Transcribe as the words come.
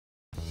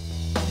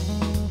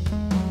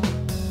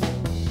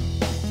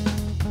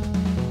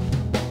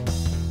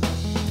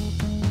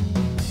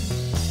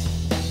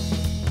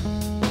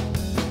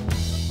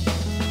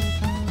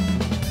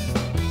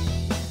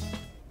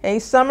Hey,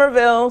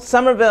 Somerville,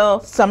 Somerville,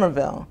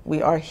 Somerville.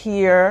 We are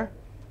here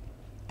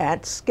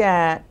at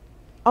SCAT.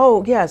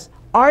 Oh, yes,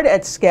 art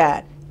at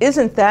SCAT.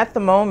 Isn't that the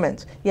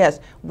moment? Yes,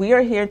 we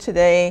are here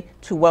today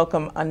to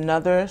welcome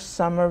another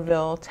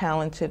Somerville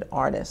talented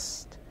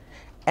artist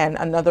and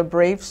another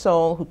brave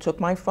soul who took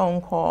my phone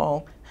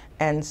call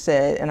and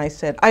I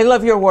said, I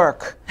love your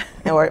work,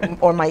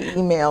 or my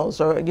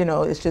emails, or, you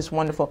know, it's just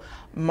wonderful.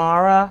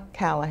 Mara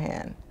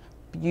Callahan,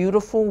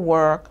 beautiful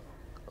work,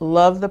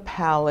 love the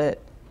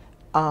palette.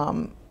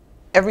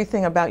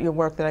 Everything about your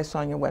work that I saw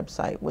on your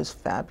website was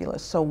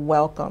fabulous. So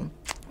welcome.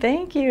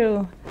 Thank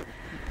you.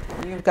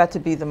 You've got to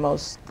be the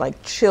most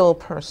like chill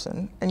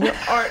person, and your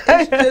art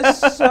is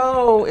just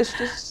so, it's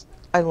just,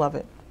 I love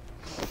it.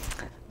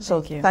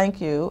 So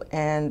thank you,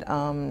 and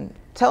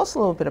tell us a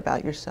little bit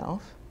about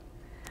yourself.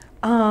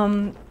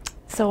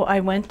 So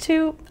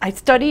I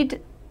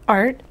studied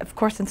art, of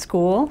course, in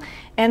school,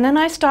 and then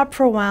I stopped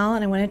for a while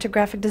and I went into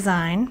graphic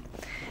design,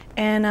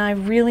 and I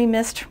really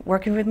missed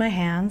working with my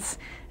hands.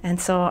 And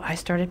so I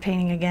started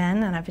painting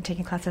again, and I've been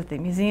taking classes at the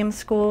museum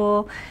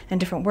school and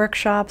different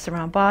workshops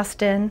around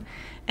Boston.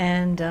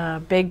 And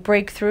a big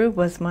breakthrough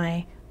was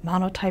my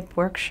monotype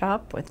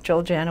workshop with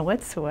Joel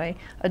Janowitz, who I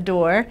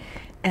adore.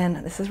 And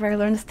this is where I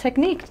learned this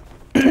technique.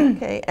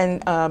 Okay,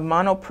 and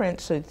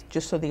monoprint, so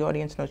just so the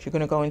audience knows, you're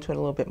going to go into it a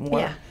little bit more.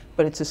 Yeah.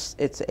 But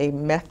it's a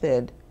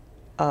method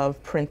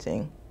of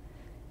printing.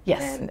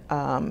 Yes.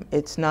 And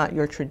it's not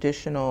your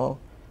traditional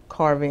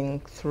carving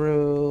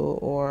through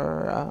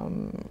or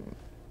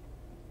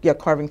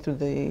carving through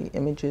the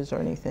images or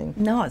anything.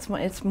 No,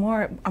 it's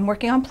more. I'm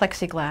working on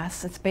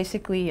plexiglass. It's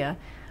basically a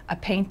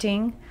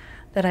painting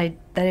that I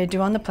do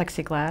on the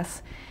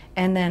plexiglass,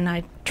 and then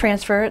I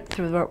transfer it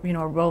through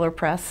a roller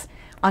press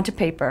onto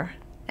paper.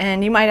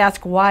 And you might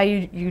ask why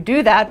you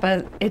do that,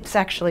 but it's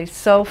actually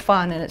so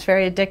fun and it's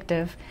very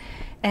addictive,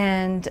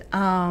 and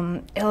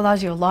it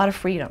allows you a lot of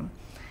freedom.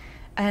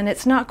 And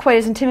it's not quite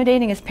as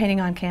intimidating as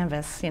painting on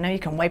canvas. You know, you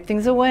can wipe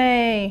things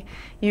away,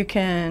 you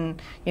can,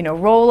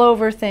 roll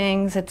over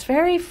things. It's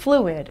very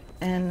fluid.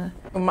 And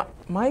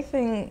my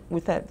thing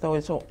with that, though,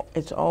 is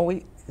it's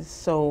always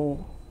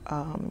so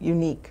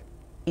unique.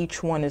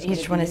 Each one is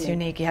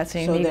unique. You have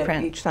a unique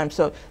print each time.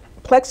 So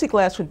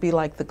plexiglass would be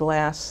like the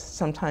glass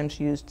sometimes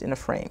used in a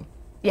frame.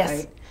 Yes.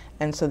 Right?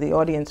 And so the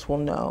audience will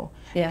know.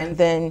 Yeah. And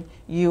then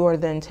you are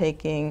then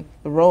taking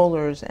the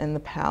rollers and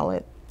the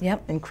palette.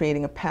 Yep. And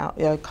creating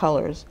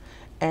colors,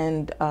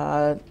 and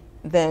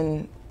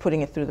then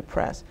putting it through the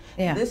press.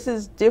 Yeah. This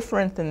is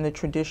different than the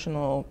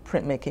traditional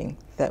printmaking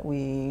that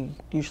we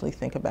usually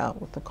think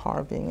about with the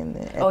carving and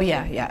the etching. Oh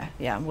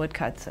yeah, wood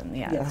cuts, and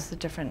it's a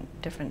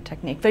different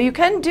technique. But you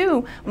can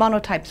do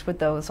monotypes with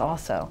those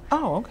also.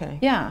 Oh, okay.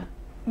 Yeah,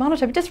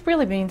 monotype just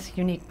really means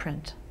unique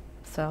print.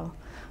 So,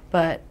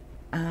 but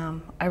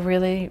I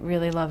really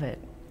love it.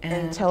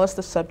 And tell us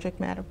the subject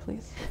matter,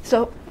 please.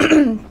 So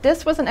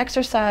this was an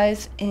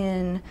exercise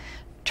in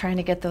trying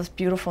to get those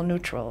beautiful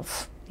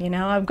neutrals. You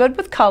know, I'm good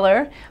with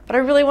color, but I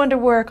really wanted to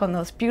work on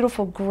those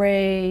beautiful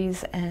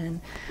grays and,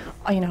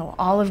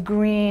 olive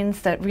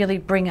greens that really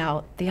bring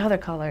out the other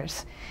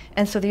colors.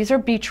 And so these are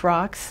beach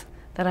rocks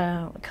that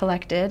I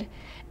collected,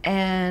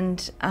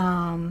 and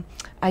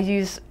I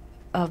use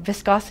a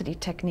viscosity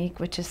technique,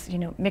 which is,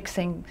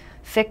 mixing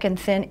thick and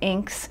thin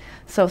inks.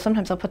 So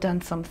sometimes I'll put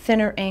down some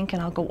thinner ink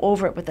and I'll go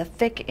over it with a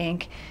thick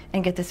ink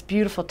and get this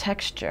beautiful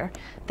texture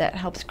that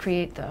helps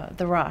create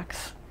the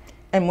rocks.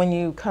 And when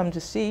you come to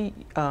see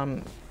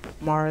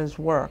Mara's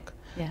work,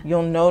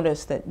 you'll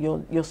notice that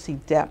you'll see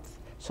depth,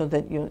 so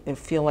that you'll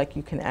feel like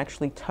you can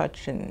actually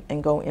touch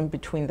and go in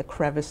between the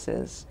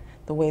crevices,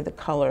 the way the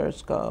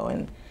colors go,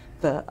 and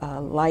the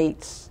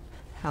lights,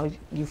 how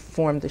you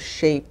form the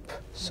shape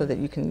so that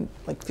you can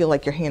feel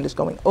like your hand is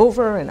going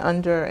over and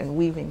under and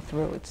weaving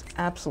through. It's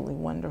absolutely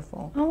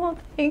wonderful. Oh, well,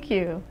 thank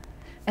you.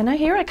 And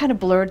I kind of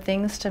blurred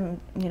things to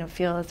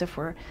feel as if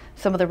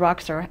some of the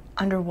rocks are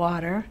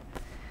underwater.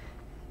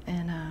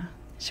 And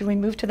should we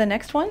move to the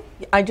next one?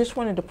 I just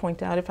wanted to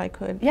point out, if I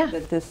could,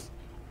 that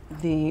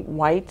the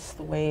whites,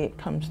 the way it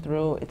comes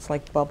through, it's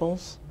like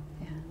bubbles,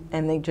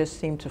 and they just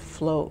seem to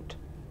float.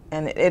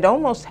 And it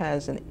almost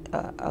has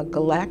a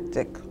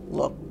galactic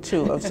look,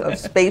 too, of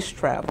space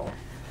travel,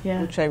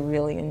 which I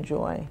really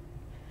enjoy.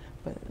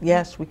 But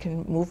yes, we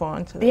can move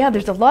on to that. Yeah,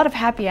 there's a lot of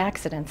happy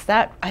accidents.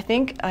 That I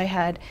think I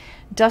had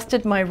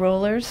dusted my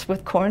rollers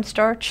with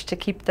cornstarch to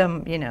keep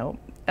them,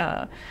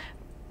 to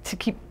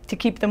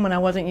keep them when I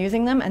wasn't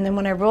using them. And then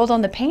when I rolled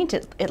on the paint,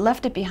 it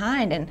left it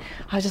behind, and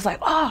I was just like,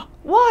 oh,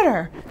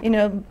 water,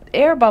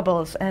 air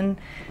bubbles. And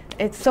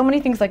it's so many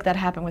things like that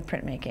happen with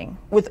printmaking.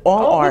 With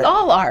all art. With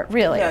all art,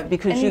 really. Yeah,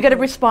 because you got to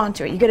respond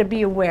to it. You got to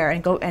be aware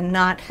and go and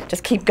not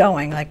just keep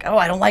going. Like, oh,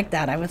 I don't like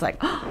that. I was like,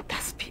 oh,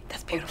 that's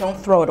beautiful. Don't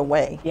throw it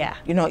away. Yeah.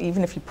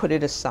 Even if you put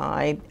it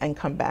aside and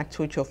come back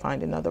to it, you'll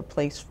find another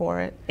place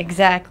for it.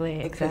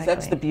 Exactly. Because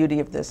that's the beauty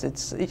of this.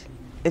 It's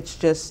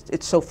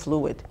so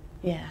fluid.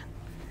 Yeah.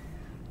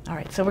 All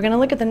right, so we're going to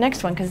look at the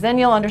next one, because then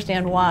you'll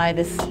understand why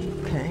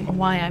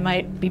why I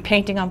might be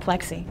painting on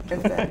plexi.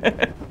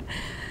 Exactly.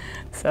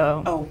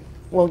 So. Oh,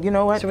 Well, you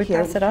know what? Should we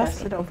Here, pass it off?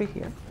 Pass it over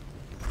here.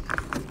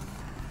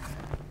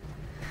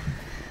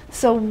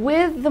 So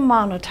with the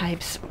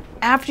monotypes,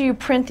 after you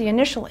print the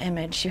initial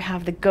image, you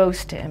have the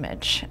ghost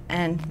image,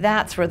 and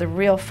that's where the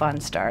real fun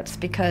starts,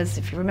 because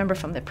if you remember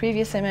from the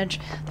previous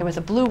image, there was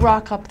a blue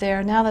rock up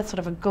there. Now that's sort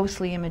of a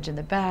ghostly image in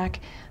the back.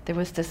 There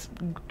was this,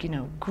 you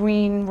know,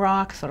 green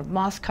rock, sort of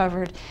moss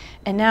covered,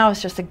 and now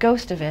it's just a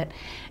ghost of it.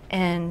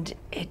 And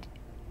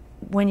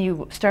when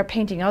you start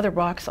painting other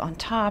rocks on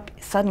top,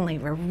 suddenly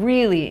we're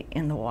really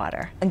in the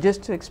water. And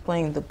just to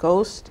explain, the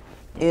ghost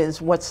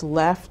is what's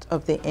left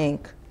of the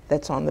ink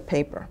that's on the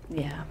paper.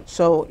 Yeah.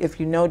 So if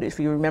you notice, if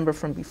you remember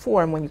from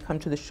before, and when you come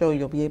to the show,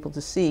 you'll be able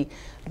to see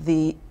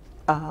the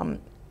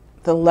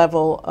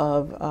level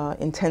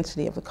of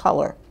intensity of the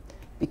color,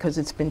 because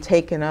it's been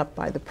taken up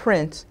by the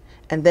print,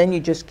 and then you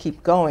just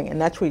keep going, and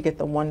that's where you get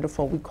the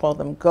wonderful, we call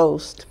them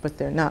ghost, but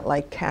they're not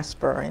like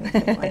Casper or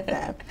anything like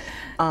that.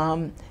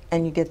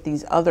 And you get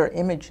these other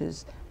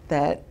images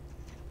that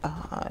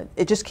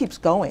it just keeps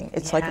going.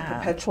 It's like a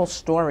perpetual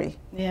story.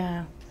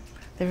 Yeah.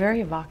 They're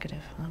very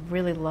evocative. I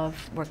really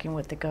love working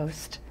with the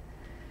ghost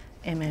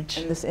image.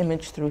 And this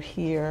image through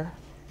here.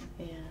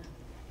 Yeah.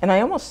 And I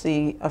almost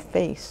see a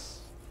face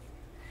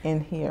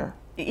in here.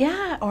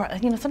 Yeah, or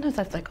you know, sometimes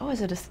I was like, oh,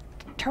 is it a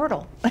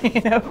turtle?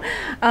 You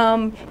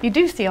know, you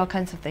do see all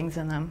kinds of things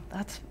in them.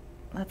 That's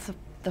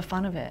the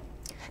fun of it.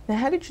 Now,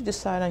 how did you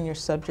decide on your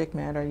subject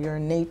matter?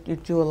 You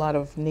do a lot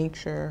of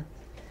nature.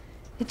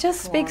 It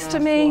just Fauna, speaks to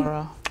me.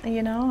 flora.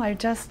 You know,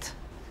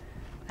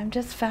 I'm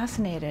just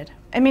fascinated.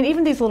 I mean,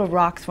 even these little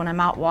rocks, when I'm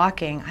out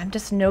walking, I'm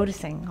just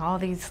noticing all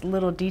these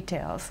little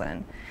details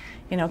and,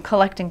 you know,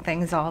 collecting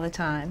things all the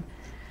time.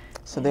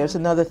 So there's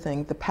another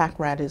thing, the pack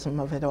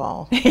ratism of it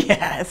all.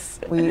 Yes.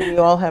 We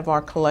all have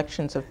our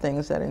collections of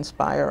things that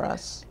inspire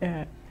us.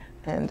 Yeah.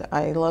 And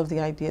I love the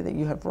idea that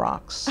you have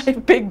rocks.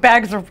 Big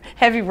bags of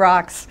heavy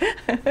rocks.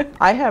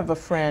 I have a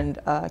friend,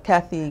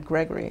 Kathy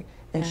Gregory,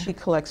 and Yeah. she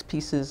collects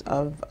pieces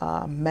of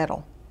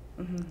metal.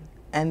 Mm-hmm.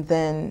 And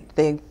then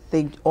they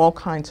all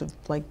kinds of,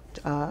 like,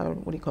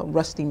 what do you call it,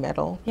 rusty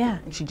metal. Yeah.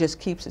 And she just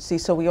keeps it. See,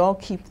 so we all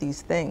keep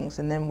these things,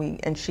 and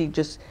then she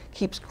just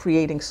keeps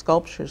creating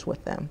sculptures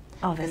with them.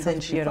 Oh, that And then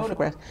sounds she beautiful.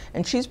 photographs.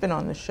 And she's been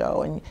on the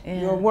show, and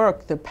Yeah. your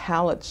work, the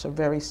palettes are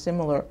very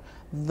similar,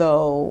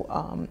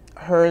 though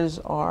hers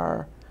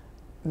are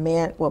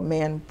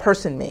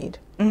person-made.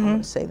 I'm going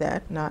to say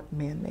that, not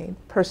man-made,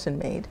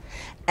 person-made.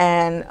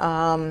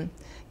 And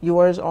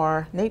yours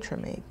are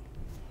nature-made.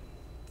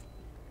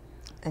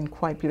 And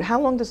quite beautiful.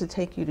 How long does it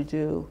take you to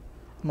do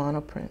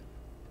monoprint?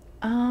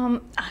 I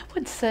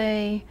would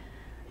say,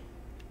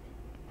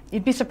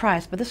 you'd be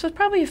surprised, but this was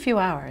probably a few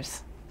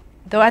hours.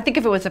 Though I think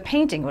if it was a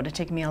painting, it would have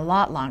taken me a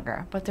lot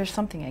longer. But there's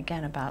something,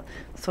 again, about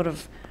sort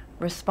of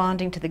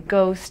responding to the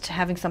ghost,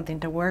 having something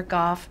to work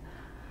off,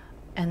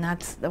 and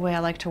that's the way I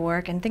like to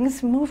work, and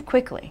things move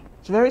quickly.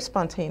 It's very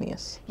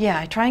spontaneous. Yeah,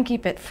 I try and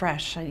keep it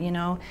fresh, you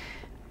know.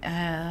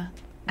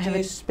 Do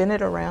you spin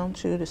it around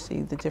too to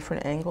see the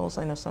different angles?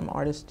 I know some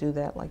artists do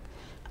that, like,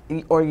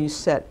 or you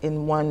set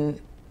in one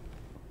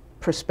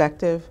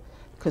perspective,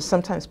 because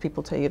sometimes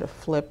people tell you to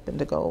flip and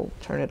to go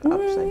turn it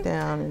upside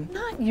down. And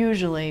Not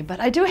usually, but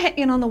I do hang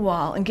it on the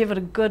wall and give it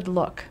a good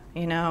look,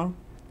 you know.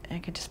 I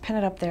could just pin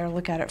it up there,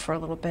 look at it for a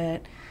little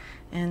bit,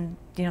 and,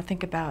 you know,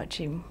 think about,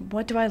 gee,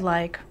 what do I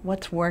like?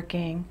 What's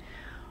working?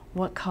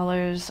 What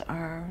colors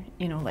are,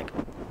 you know, like,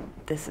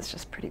 this is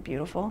just pretty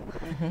beautiful,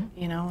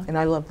 you know. And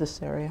I love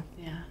this area.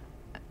 Yeah.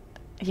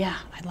 Yeah,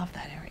 I love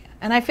that area.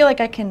 And I feel like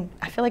I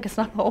feel like it's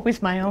not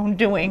always my own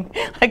doing.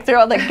 Like they're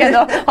all like, get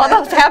all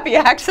those happy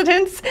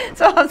accidents.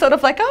 So I'm sort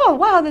of like, oh,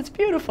 wow, that's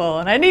beautiful.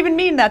 And I didn't even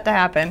mean that to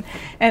happen.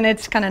 And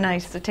it's kind of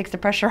nice. It takes the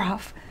pressure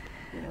off.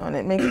 You know, and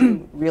it makes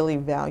you really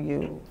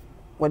value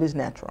what is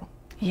natural.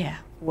 Yeah.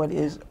 What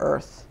is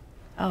earth.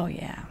 Oh,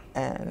 yeah.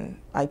 And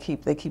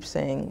they keep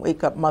saying,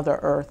 wake up Mother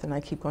Earth. And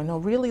I keep going, no,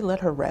 really let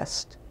her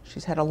rest.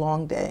 She's had a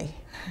long day.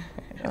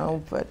 You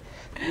know, but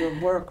your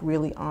work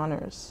really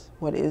honors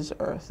what is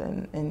earth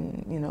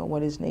and you know,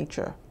 what is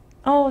nature.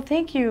 Oh,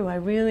 thank you. I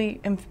really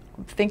am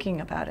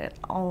thinking about it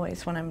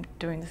always when I'm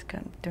doing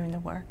the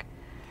work.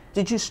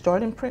 Did you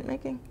start in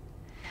printmaking?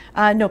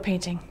 No,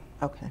 painting.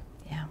 Okay.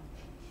 Yeah.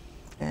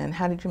 And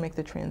how did you make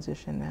the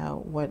transition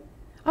now?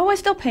 Oh, I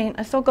still paint.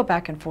 I still go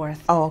back and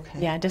forth. Oh,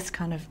 okay. Yeah, just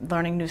kind of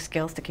learning new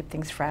skills to keep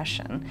things fresh,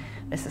 and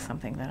this is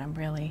something that I'm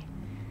really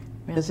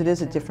Because it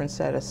is a different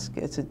set of,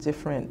 it's a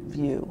different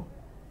view.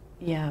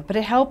 Yeah, but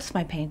it helps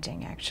my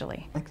painting,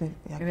 actually. I It can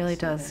really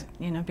see does,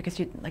 that. you know, because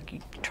you're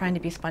trying to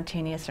be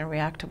spontaneous and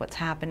react to what's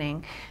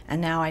happening,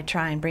 and now I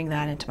try and bring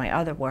that into my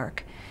other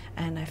work,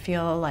 and I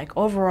feel like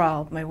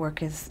overall my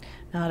work is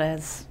not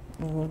as,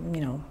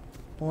 you know,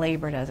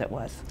 labored as it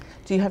was.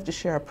 Do you have to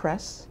share a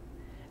press?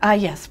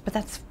 Yes, but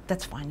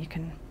that's fine. You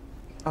can.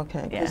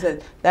 Okay, Yeah.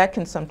 because that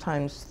can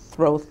sometimes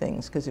throw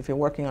things, because if you're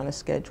working on a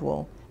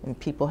schedule and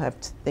people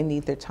they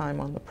need their time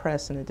on the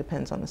press, and it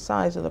depends on the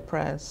size of the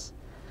press.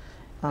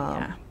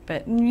 Yeah,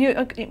 but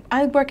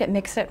I work at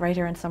Mix It right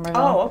here in Somerville.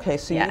 Oh, okay.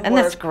 So yeah, you and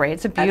work that's great.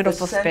 It's a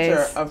beautiful at the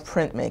center space of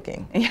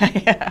printmaking.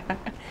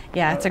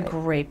 Yeah, it's a right.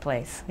 great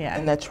place. Yeah,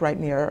 And that's right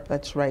near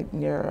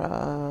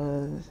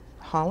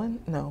Holland?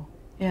 No.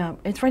 Yeah,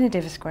 it's right in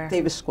Davis Square.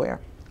 Davis Square.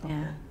 Okay.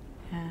 Yeah,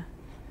 yeah.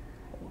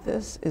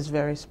 This is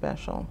very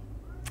special.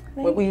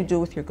 Thank What will you you. do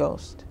with your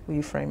ghost? Will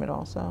you frame it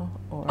also?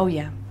 Or? Oh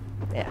yeah,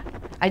 yeah.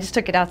 I just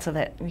took it out so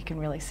that we can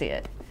really see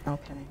it.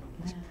 Okay,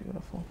 it's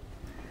beautiful.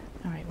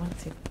 All right,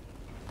 let's see.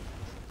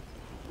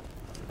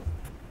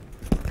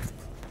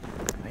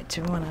 All right,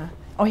 do we want to?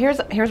 Oh,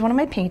 here's one of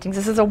my paintings.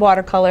 This is a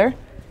watercolor.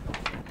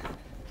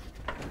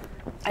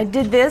 I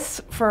did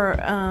this for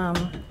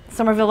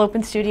Somerville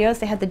Open Studios.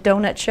 They had the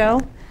donut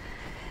show,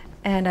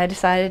 and I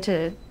decided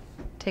to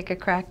take a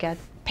crack at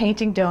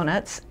painting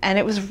donuts, and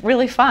it was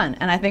really fun.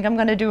 And I think I'm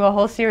going to do a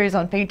whole series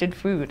on painted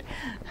food.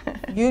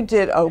 You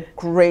did a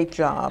great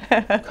job,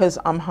 because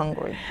I'm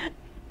hungry.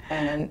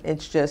 And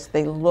it's just,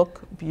 they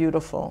look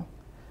beautiful.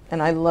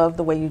 And I love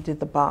the way you did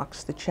the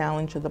box, the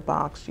challenge of the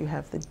box. You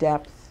have the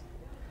depth,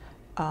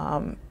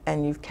 and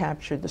you've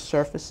captured the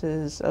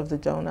surfaces of the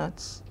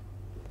donuts.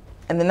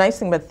 And the nice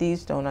thing about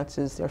these donuts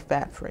is they're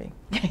fat-free.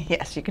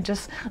 Yes, you can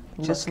just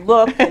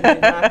look, and you're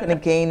not going to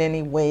gain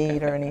any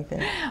weight or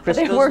anything.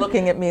 Crystal's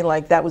looking at me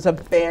like that was a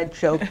bad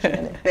joke,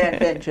 Janet,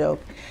 bad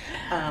joke.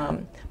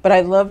 But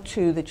I love,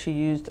 too, that you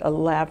used a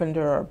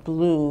lavender or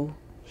blue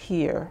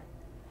here,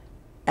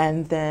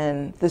 and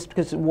then this,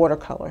 because it's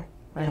watercolor,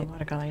 right? Yeah,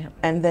 watercolor, yeah.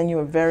 And then you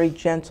were very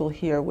gentle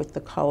here with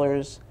the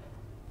colors,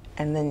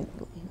 and then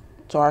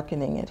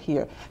darkening it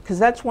here. Because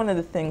that's one of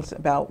the things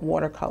about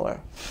watercolor.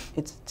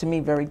 It's, to me,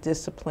 very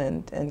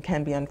disciplined and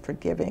can be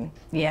unforgiving.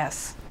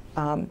 Yes.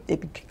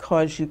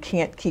 Because you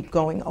can't keep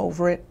going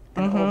over it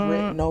and over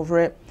it and over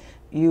it.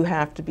 You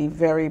have to be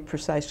very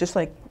precise, just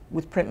like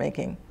with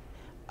printmaking,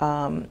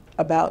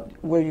 about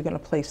where you're going to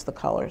place the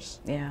colors.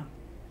 Yeah.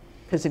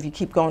 Because if you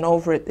keep going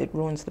over it, it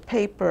ruins the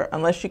paper.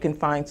 Unless you can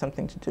find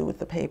something to do with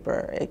the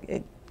paper,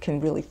 it can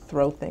really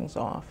throw things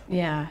off.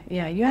 Yeah,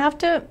 yeah. You have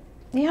to,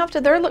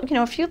 there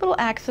are, a few little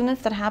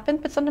accidents that happen,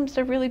 but sometimes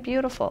they're really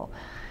beautiful.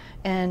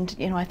 And,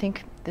 I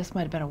think this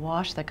might have been a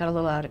wash that got a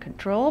little out of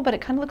control, but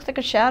it kind of looks like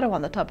a shadow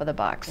on the top of the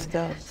box. It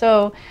does.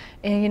 So,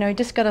 you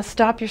just got to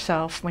stop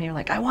yourself when you're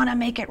like, I want to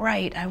make it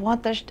right. I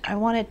want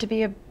it to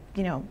be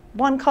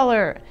one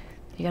color.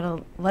 You got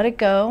to let it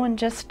go and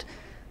just,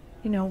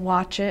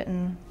 watch it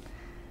and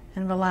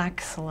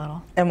relax a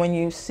little. And when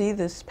you see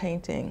this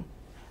painting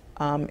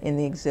in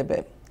the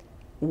exhibit,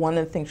 one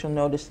of the things you'll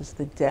notice is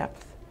the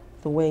depth,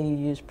 the way you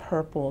use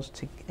purples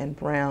and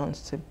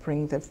browns to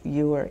bring the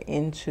viewer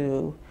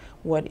into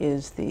what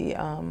is the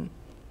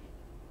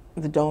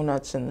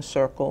donuts and the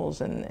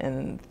circles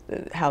and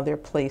how they're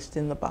placed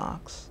in the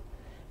box.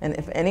 And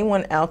if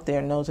anyone out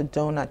there knows a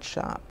donut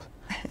shop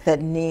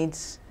that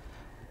needs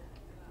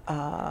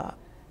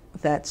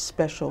that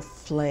special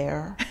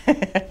flair,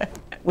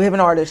 we have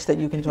an artist that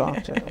you can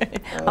talk to. Okay.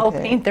 I'll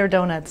paint their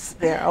donuts.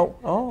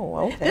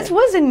 Okay. This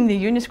was in the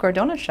Union Square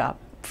Donut Shop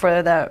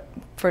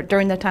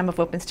during the time of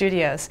Open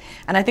Studios,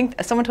 and I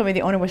think someone told me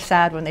the owner was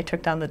sad when they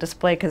took down the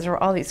display because there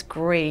were all this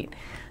great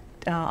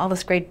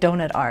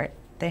donut art.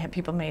 They had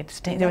people made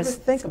there was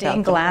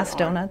stained glass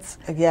donuts.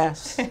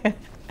 Yes.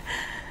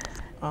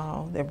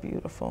 Oh, they're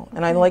beautiful,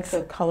 and I like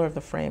the color of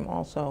the frame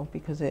also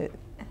because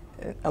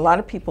a lot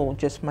of people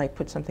just might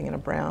put something in a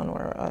brown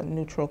or a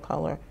neutral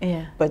color.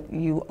 Yeah. But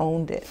you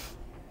owned it.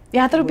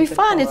 Yeah, I thought it'd be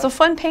fun. It's a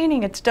fun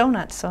painting. It's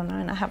donuts, so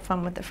I have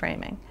fun with the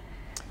framing.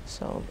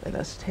 So let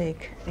us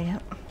take.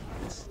 Yep.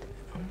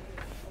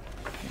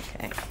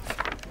 Okay.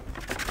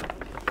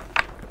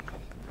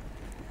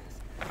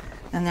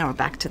 And now we're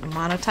back to the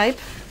monotype.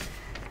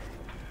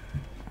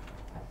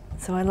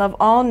 So I love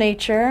all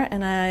nature,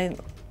 and I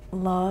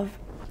love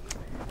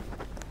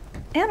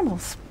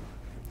animals.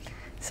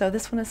 So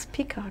this one is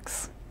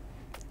peacocks.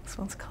 This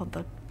one's called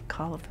The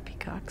Call of the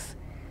Peacocks.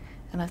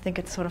 And I think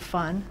it's sort of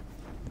fun.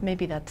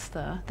 Maybe that's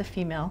the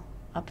female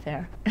up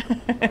there.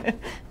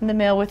 And the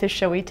male with his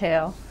showy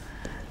tail.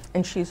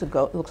 And she's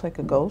looks like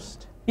a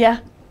ghost? Yeah,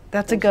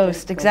 that's a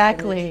ghost,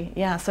 exactly.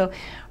 Yeah, so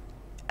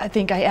I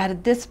think I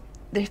added this.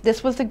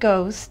 This was the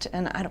ghost,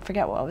 and I don't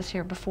forget what was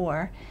here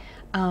before.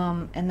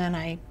 And then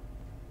I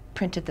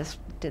did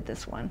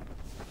this one.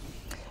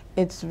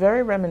 It's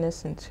very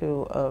reminiscent,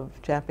 too, of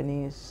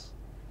Japanese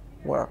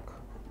work.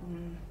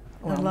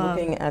 When I'm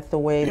looking at the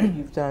way that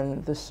you've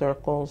done the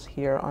circles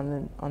here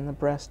on the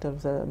breast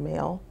of the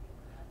male,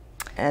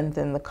 and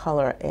then the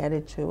color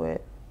added to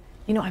it.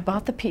 I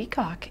bought the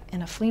peacock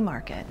in a flea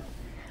market.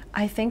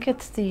 I think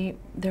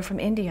they're from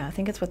India. I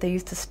think it's what they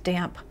used to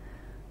stamp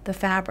the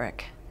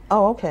fabric.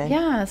 Oh, okay.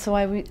 Yeah, so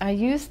I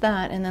used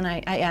that, and then I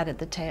added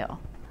the tail.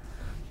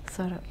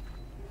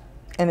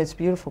 And it's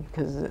beautiful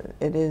because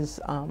it is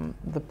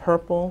the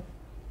purple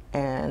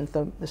and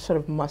the sort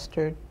of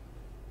mustard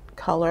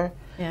color.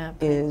 Yeah.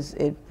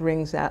 It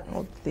brings out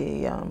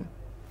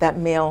that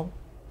male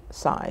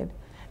side,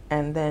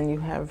 and then you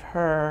have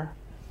her,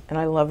 and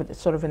I love it.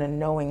 It's sort of in a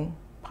knowing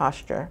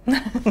posture,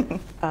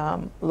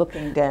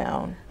 looking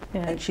down.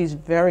 Yeah. And she's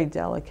very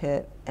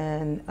delicate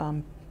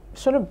and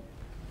sort of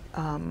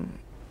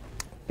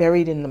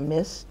buried in the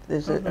mist.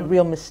 There's a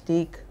real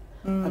mystique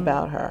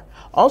about her.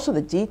 Also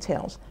the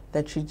details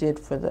that you did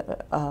for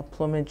the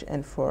plumage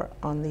and for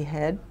on the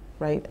head,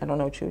 right? I don't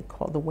know what you would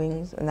call the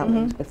wings, and that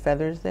wings, the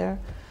feathers there.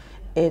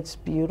 It's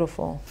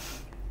beautiful.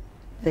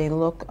 They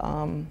look,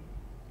 oh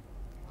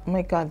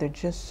my God, they're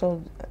just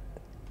so,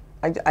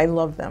 I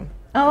love them.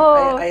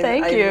 Oh,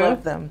 thank you. I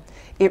love them.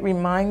 It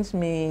reminds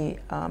me,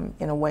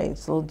 in a way,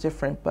 it's a little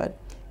different, but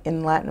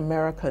in Latin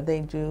America, they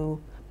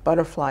do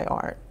butterfly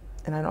art.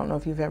 And I don't know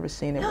if you've ever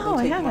seen it. No,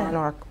 they take I haven't.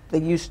 monarch, they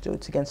used to,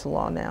 it's against the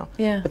law now.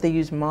 Yeah. But they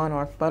use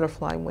monarch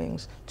butterfly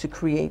wings to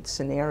create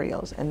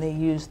scenarios. And they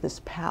use this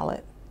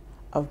palette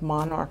of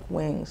monarch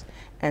wings.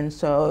 And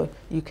so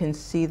you can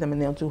see them, and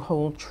they'll do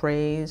whole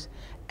trays,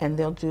 and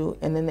they'll do,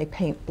 and then they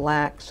paint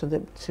black so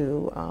that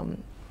to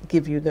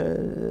give you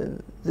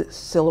the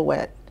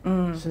silhouette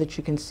so that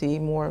you can see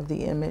more of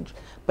the image.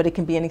 But it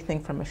can be anything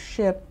from a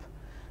ship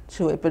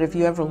to it. But if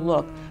you ever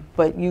look,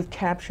 but you've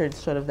captured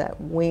sort of that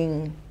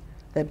wing,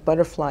 that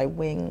butterfly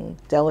wing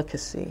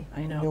delicacy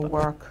in your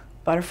work.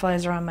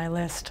 Butterflies are on my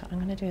list. I'm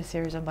going to do a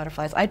series on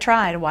butterflies. I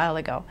tried a while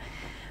ago.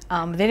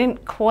 They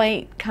didn't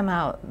quite come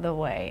out the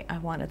way I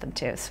wanted them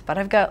to, but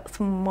I've got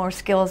some more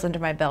skills under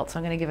my belt, so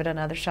I'm going to give it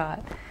another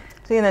shot.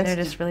 See, and that's they're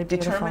just really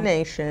beautiful.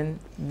 Determination,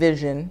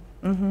 vision,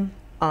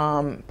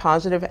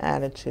 positive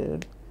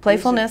attitude.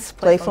 Playfulness.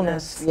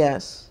 Playfulness,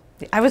 yes.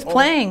 I was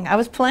playing,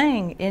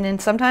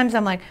 and sometimes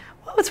I'm like,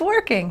 well, it's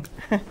working.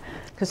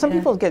 Because some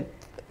people get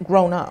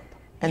grown up,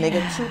 and they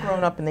get too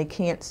grown up, and they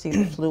can't see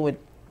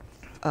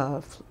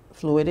the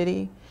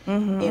fluidity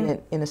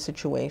in a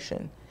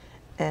situation.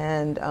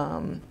 And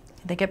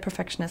they get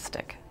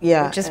perfectionistic,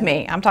 yeah, which is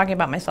me. I'm talking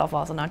about myself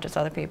also, not just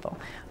other people.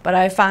 But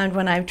I find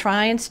when I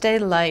try and stay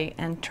light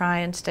and try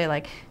and stay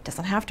like, it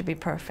doesn't have to be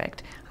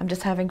perfect, I'm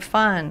just having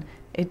fun,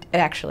 it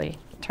actually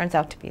turns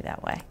out to be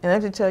that way. And I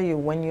have to tell you,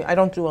 I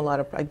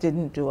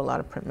didn't do a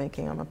lot of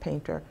printmaking, I'm a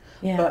painter.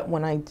 Yeah. But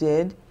when I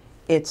did,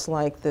 it's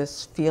like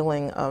this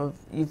feeling of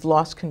you've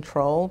lost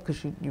control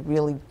because you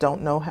really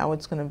don't know how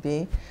it's going to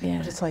be. Yeah.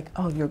 But it's like,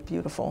 oh, you're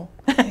beautiful.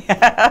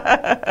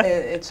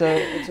 It's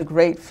a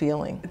great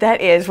feeling. That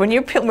is, when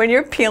you're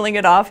peeling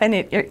it off and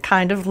you're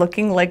kind of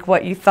looking like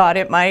what you thought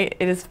it might,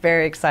 it is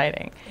very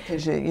exciting.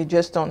 Because you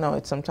just don't know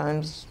it.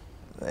 Sometimes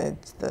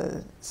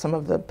some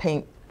of the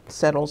paint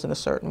settles in a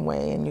certain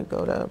way, and you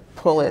go to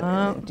pull it,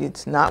 and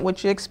it's not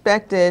what you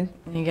expected.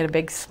 And you get a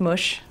big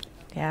smush.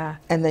 Yeah.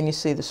 And then you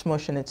see the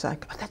smush, and it's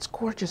like, oh, that's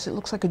gorgeous. It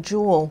looks like a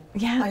jewel.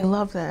 Yeah. I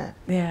love that.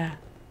 Yeah.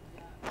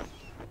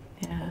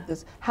 Yeah.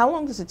 How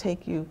long does it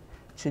take you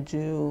to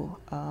do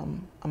a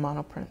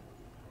monoprint?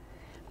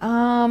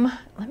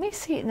 Let me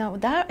see. No,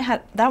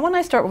 that one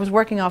I was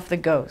working off the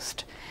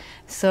Ghost.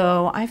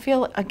 So I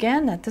feel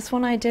again that this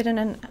one I did in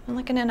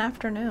an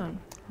afternoon.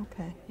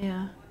 Okay.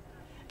 Yeah.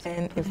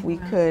 And if we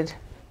could,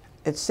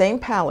 it's same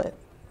palette,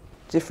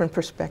 different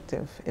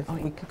perspective. If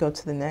we could go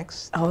to the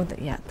next. Oh,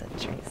 yeah, the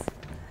trees.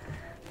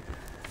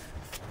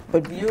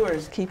 But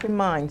viewers, keep in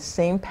mind,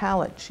 same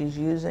palette she's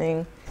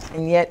using,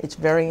 and yet it's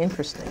very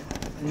interesting.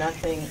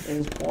 Nothing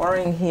is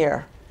boring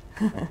here.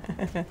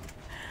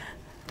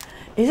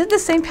 Is it the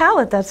same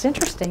palette? That's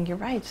interesting. You're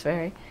right. It's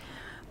very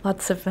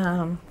lots of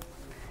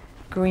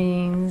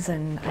greens,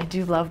 and I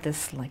do love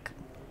this like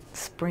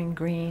spring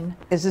green.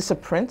 Is this a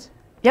print?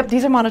 Yep,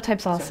 these are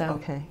monotypes also.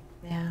 Okay.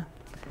 Yeah.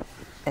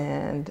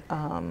 And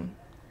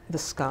the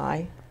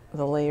sky,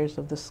 the layers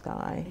of the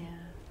sky. Yeah.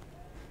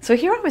 So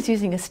here I was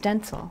using a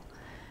stencil.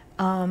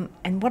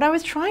 And what I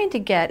was trying to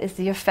get is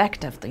the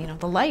effect of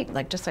the light,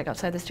 like just like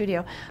outside the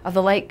studio, of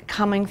the light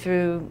coming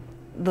through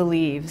the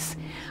leaves.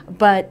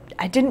 But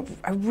I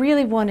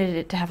really wanted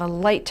it to have a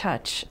light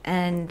touch,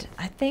 and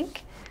I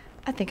think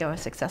I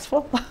was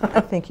successul. I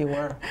think you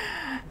were.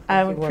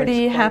 I'm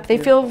pretty happy.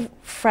 They feel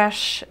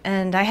fresh,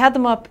 and I had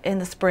them up in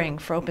the spring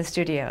for Open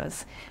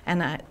Studios,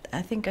 and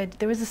I think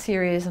there was a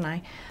series,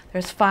 and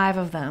there's 5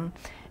 of them,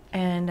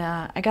 and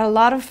I got a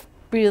lot of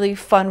really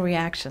fun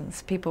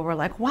reactions. People were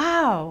like,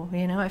 wow,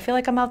 I feel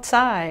like I'm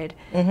outside,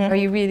 or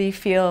you really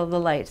feel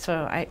the light.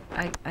 So I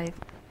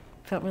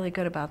felt really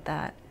good about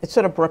that. It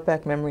sort of brought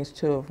back memories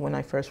too of when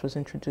I first was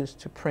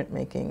introduced to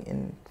printmaking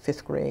in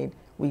 5th grade.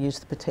 We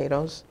used the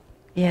potatoes.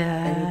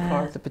 Yeah. And you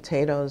carve the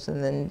potatoes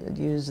and then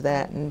use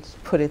that and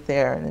put it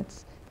there, and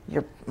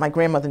my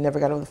grandmother never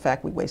got over the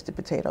fact we wasted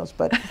potatoes,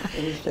 but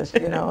it was just,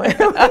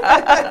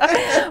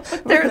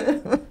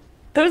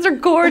 Those are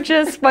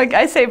gorgeous.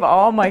 I save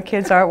all my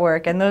kids'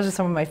 artwork, and those are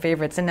some of my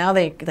favorites. And now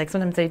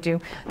sometimes they do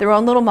their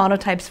own little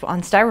monotypes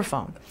on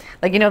styrofoam.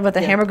 But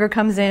the hamburger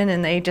comes in,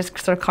 and they just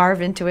sort of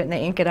carve into it, and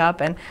they ink it up,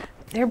 and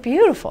they're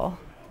beautiful.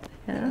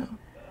 Yeah.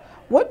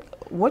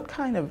 What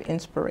kind of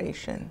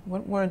inspiration,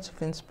 what words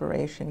of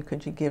inspiration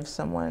could you give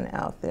someone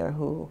out there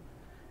who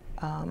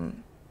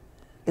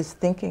is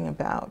thinking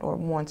about or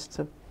wants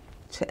to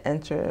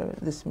enter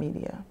this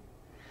media?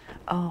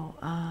 Oh,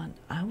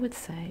 I would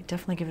say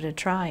definitely give it a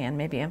try and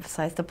maybe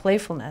emphasize the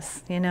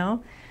playfulness,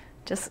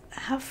 just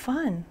have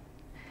fun.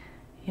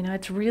 You know,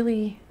 it's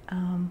really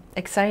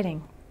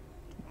exciting.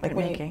 Like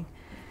printmaking.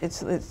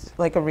 It's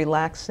like a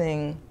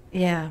relaxing.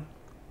 Yeah.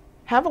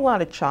 Have a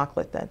lot of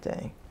chocolate that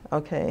day.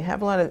 Okay,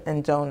 have a lot of,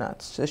 and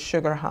donuts. The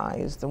sugar high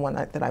is the one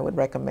that I would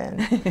recommend.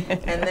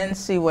 And then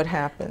see what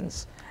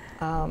happens.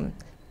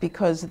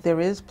 Because there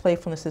is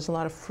playfulness, there's a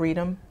lot of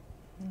freedom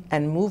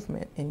and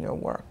movement in your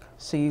work.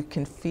 So you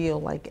can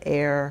feel like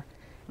air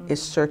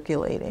is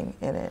circulating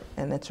in it.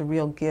 And it's a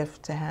real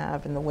gift to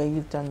have in the way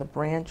you've done the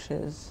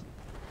branches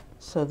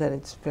so that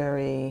it's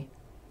very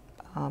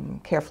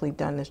carefully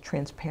done as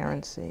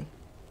transparency.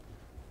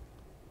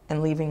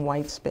 And leaving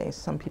white space.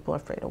 Some people are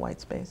afraid of white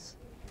space.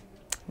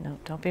 No,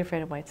 don't be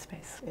afraid of white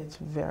space. It's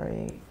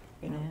very,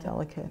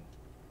 delicate.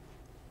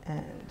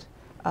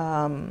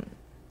 And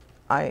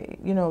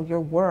your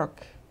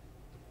work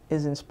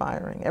is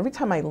inspiring. Every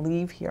time I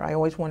leave here, I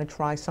always want to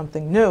try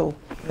something new.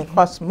 And it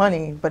costs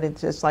money, but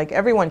it's just like,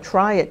 everyone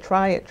try it,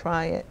 try it,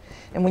 try it.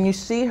 And when you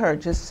see her,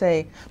 just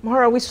say,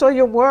 Mara, we saw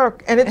your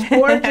work, and it's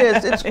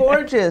gorgeous, it's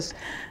gorgeous.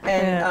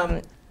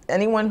 And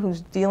anyone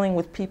who's dealing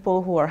with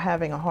people who are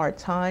having a hard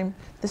time,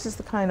 this is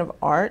the kind of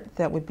art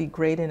that would be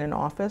great in an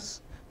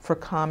office for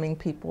calming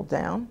people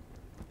down,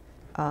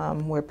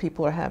 where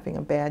people are having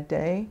a bad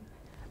day.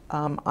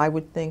 I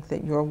would think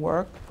that your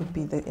work would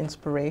be the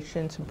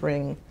inspiration to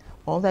bring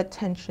all that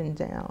tension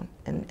down,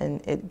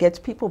 and it gets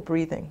people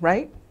breathing,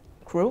 right?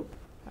 Crew,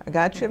 I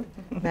got you.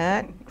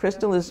 Matt,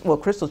 Crystal's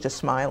just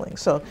smiling,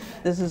 so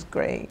this is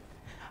great.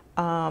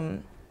 Your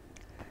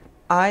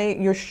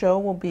show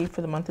will be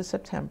for the month of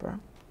September,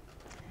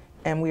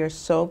 and we are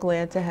so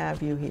glad to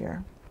have you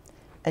here.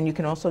 And you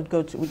can also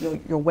go to,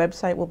 your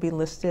website will be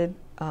listed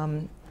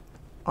on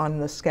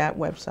the SCAT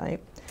website,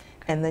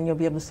 and then you'll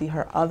be able to see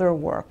her other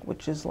work,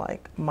 which is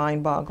like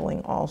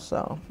mind-boggling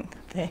also.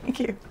 Thank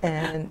you.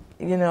 And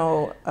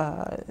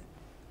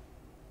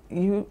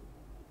you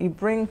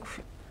bring,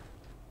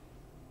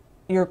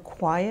 you're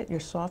quiet, you're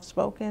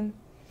soft-spoken,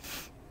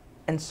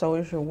 and so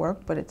is your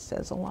work, but it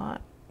says a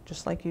lot,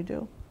 just like you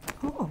do.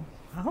 Oh,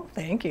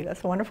 thank you.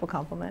 That's a wonderful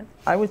compliment.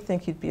 I would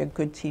think you'd be a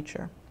good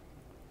teacher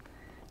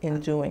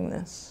in doing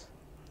this.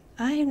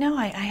 I know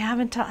I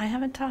haven't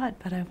taught,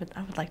 but I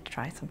would like to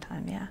try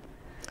sometime. Yeah.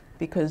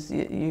 Because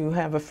you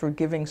have a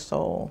forgiving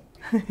soul,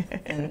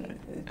 and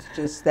it's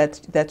just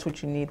that's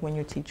what you need when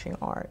you're teaching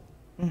art.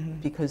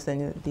 Because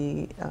then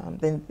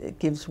then it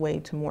gives way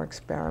to more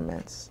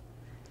experiments.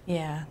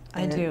 Yeah,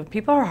 I do.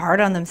 People are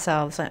hard on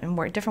themselves in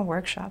different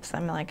workshops.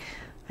 I'm like,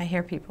 I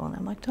hear people, and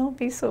I'm like, don't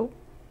be so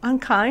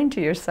unkind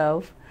to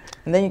yourself.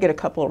 And then you get a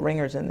couple of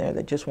ringers in there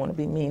that just want to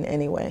be mean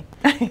anyway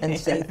and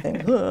say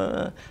things.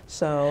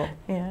 So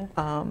yeah,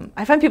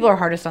 I find people are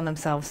hardest on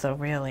themselves, though.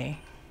 Really,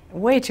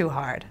 way too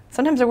hard.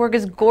 Sometimes their work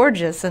is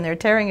gorgeous and they're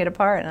tearing it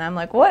apart, and I'm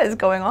like, what is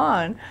going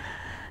on?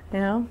 You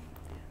know.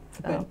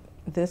 So. But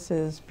this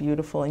is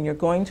beautiful, and you're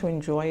going to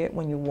enjoy it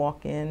when you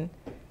walk in,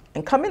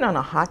 and come in on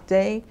a hot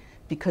day,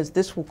 because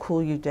this will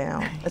cool you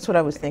down. That's what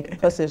I was thinking,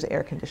 plus there's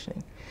air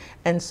conditioning.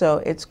 And so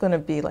it's gonna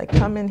be like,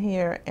 come in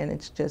here and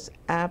it's just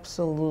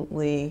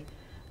absolutely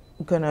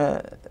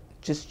gonna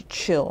just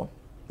chill.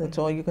 That's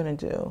all you're gonna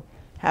do.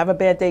 Have a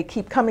bad day,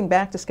 keep coming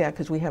back to SCAT,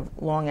 because we have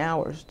long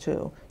hours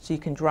too. So you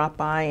can drop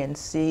by and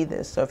see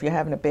this. So if you're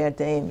having a bad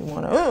day and you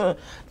wanna,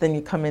 then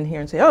you come in here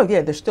and say, oh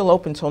yeah, they're still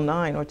open till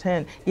 9 or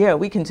 10. Yeah,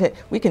 we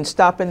can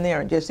stop in there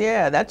and just,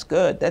 yeah, that's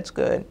good, that's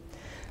good.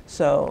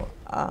 So,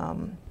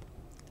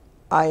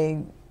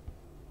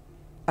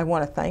 I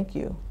want to thank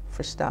you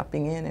for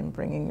stopping in and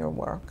bringing your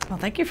work. Well,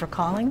 thank you for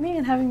calling me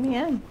and having me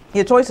in.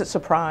 It's always a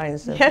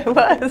surprise. Yeah, it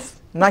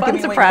was. I'm not Fun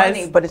giving surprise.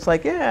 away money, but it's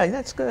like, yeah,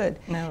 that's good.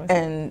 No,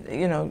 and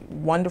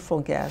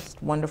wonderful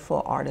guest,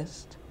 wonderful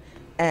artist,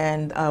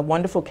 and a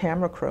wonderful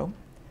camera crew.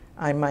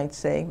 I might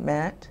say,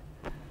 Matt,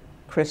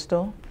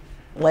 Crystal,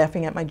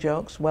 laughing at my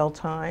jokes, well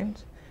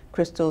timed.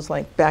 Crystal's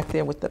like back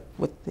there with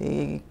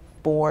the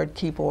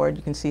keyboard.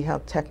 You can see how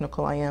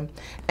technical I am.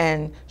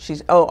 And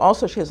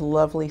also she has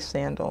lovely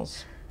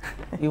sandals.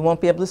 You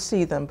won't be able to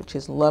see them, but she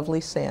has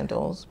lovely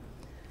sandals.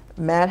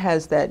 Matt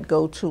has that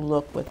go-to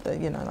look with the,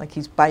 like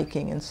he's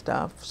biking and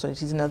stuff, so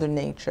he's another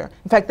nature.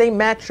 In fact, they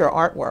match your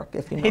artwork,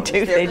 if you notice.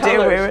 They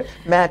do.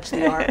 Match the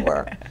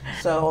artwork.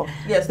 So,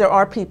 yes, there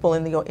are people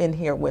in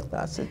here with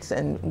us,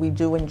 and we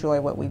do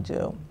enjoy what we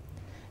do.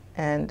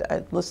 And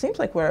it seems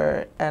like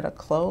we're at a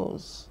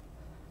close.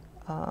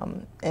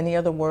 Any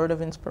other word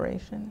of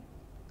inspiration?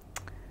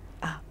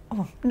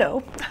 Oh,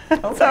 no.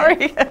 Okay.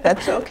 Sorry.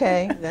 That's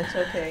okay. That's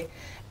okay.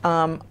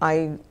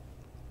 I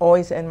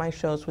always end my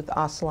shows with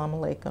Assalamu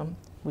alaikum,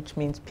 which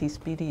means peace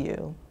be to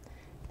you.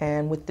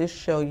 And with this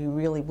show, you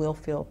really will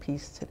feel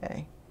peace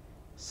today.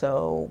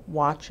 So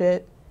watch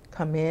it,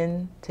 come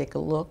in, take a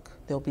look.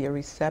 There'll be a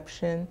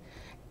reception.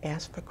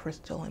 Ask for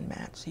Crystal and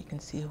Matt so you can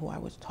see who I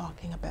was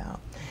talking about.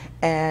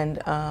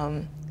 And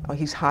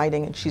he's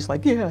hiding, and she's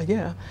like, yeah,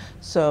 yeah.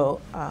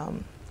 So,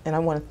 and I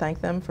want to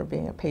thank them for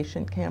being a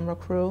patient camera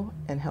crew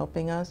and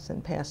helping us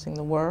and passing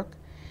the work.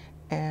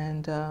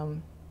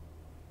 And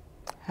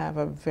have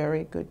a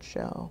very good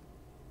show.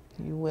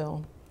 You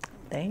will.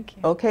 Thank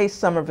you. Okay,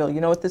 Somerville, you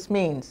know what this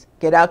means.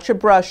 Get out your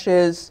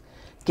brushes,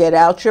 get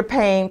out your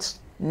paints.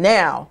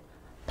 Now,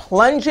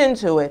 plunge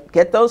into it.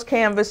 Get those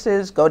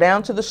canvases, go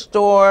down to the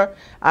store.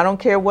 I don't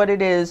care what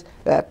it is.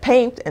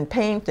 Paint and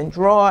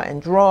draw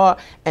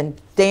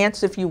and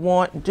dance if you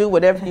want. Do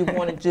whatever you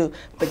want to do.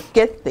 But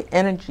get the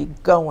energy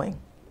going.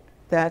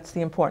 That's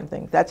the important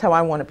thing. That's how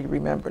I want to be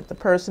remembered. The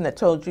person that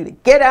told you to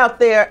get out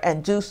there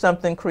and do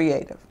something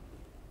creative.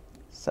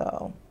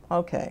 So,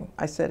 okay,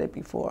 I said it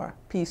before.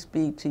 Peace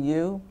be to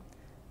you,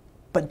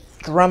 but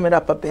drum it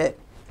up a bit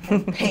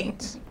and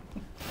paint,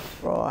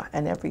 draw,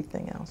 and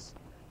everything else.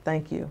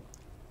 Thank you.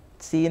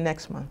 See you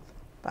next month.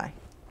 Bye.